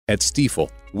At Stifel,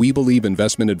 we believe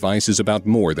investment advice is about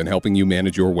more than helping you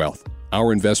manage your wealth.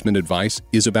 Our investment advice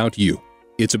is about you.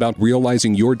 It's about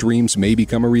realizing your dreams may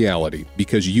become a reality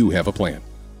because you have a plan.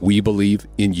 We believe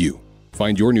in you.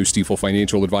 Find your new Stifel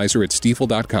financial advisor at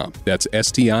stifel.com. That's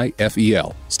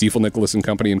STIFEL. Stifel Nicholas and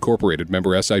Company Incorporated,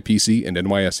 member SIPC and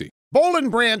NYSE. Boll &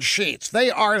 Branch sheets. They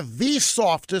are the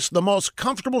softest, the most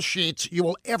comfortable sheets you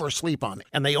will ever sleep on,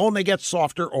 and they only get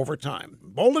softer over time.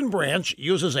 Boll & Branch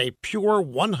uses a pure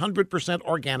 100%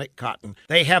 organic cotton.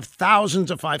 They have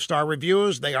thousands of five-star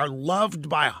reviews. They are loved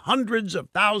by hundreds of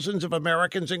thousands of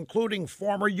Americans, including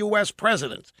former U.S.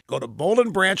 presidents. Go to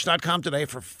bollandbranch.com today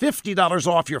for $50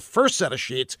 off your first set of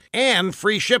sheets and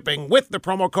free shipping with the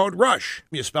promo code RUSH.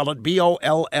 You spell it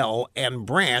B-O-L-L and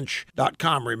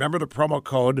branch.com. Remember the promo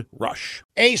code RUSH.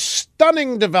 A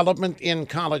stunning development in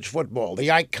college football. The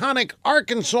iconic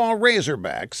Arkansas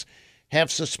Razorbacks have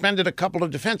suspended a couple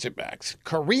of defensive backs.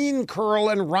 Kareen Curl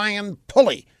and Ryan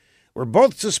Pulley were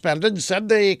both suspended, said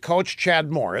the coach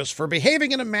Chad Morris, for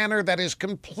behaving in a manner that is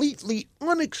completely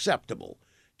unacceptable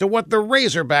to what the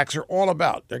Razorbacks are all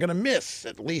about. They're going to miss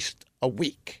at least a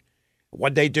week.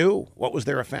 What'd they do? What was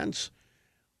their offense?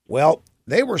 Well,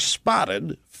 they were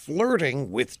spotted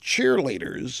flirting with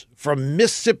cheerleaders from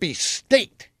Mississippi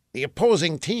State, the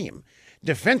opposing team.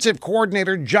 Defensive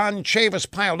coordinator John Chavis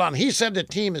piled on. He said the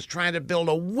team is trying to build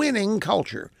a winning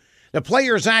culture. The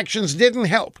players' actions didn't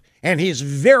help, and he's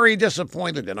very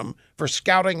disappointed in them for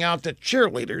scouting out the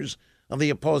cheerleaders of the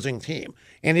opposing team.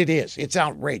 And it's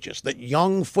outrageous that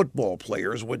young football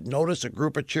players would notice a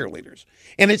group of cheerleaders.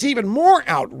 And it's even more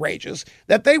outrageous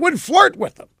that they would flirt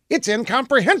with them. It's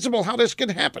incomprehensible how this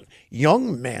could happen.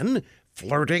 Young men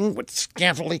flirting with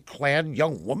scantily clad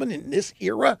young women in this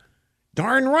era?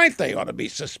 Darn right they ought to be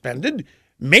suspended.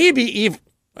 Maybe even,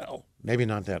 well, maybe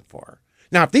not that far.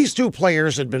 Now, if these two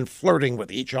players had been flirting with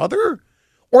each other,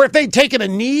 or if they'd taken a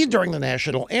knee during the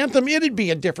national anthem, it'd be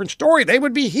a different story. They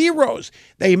would be heroes.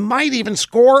 They might even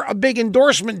score a big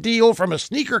endorsement deal from a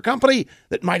sneaker company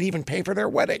that might even pay for their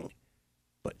wedding.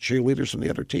 But cheerleaders from the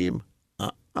other team?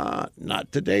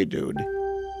 Not today, dude.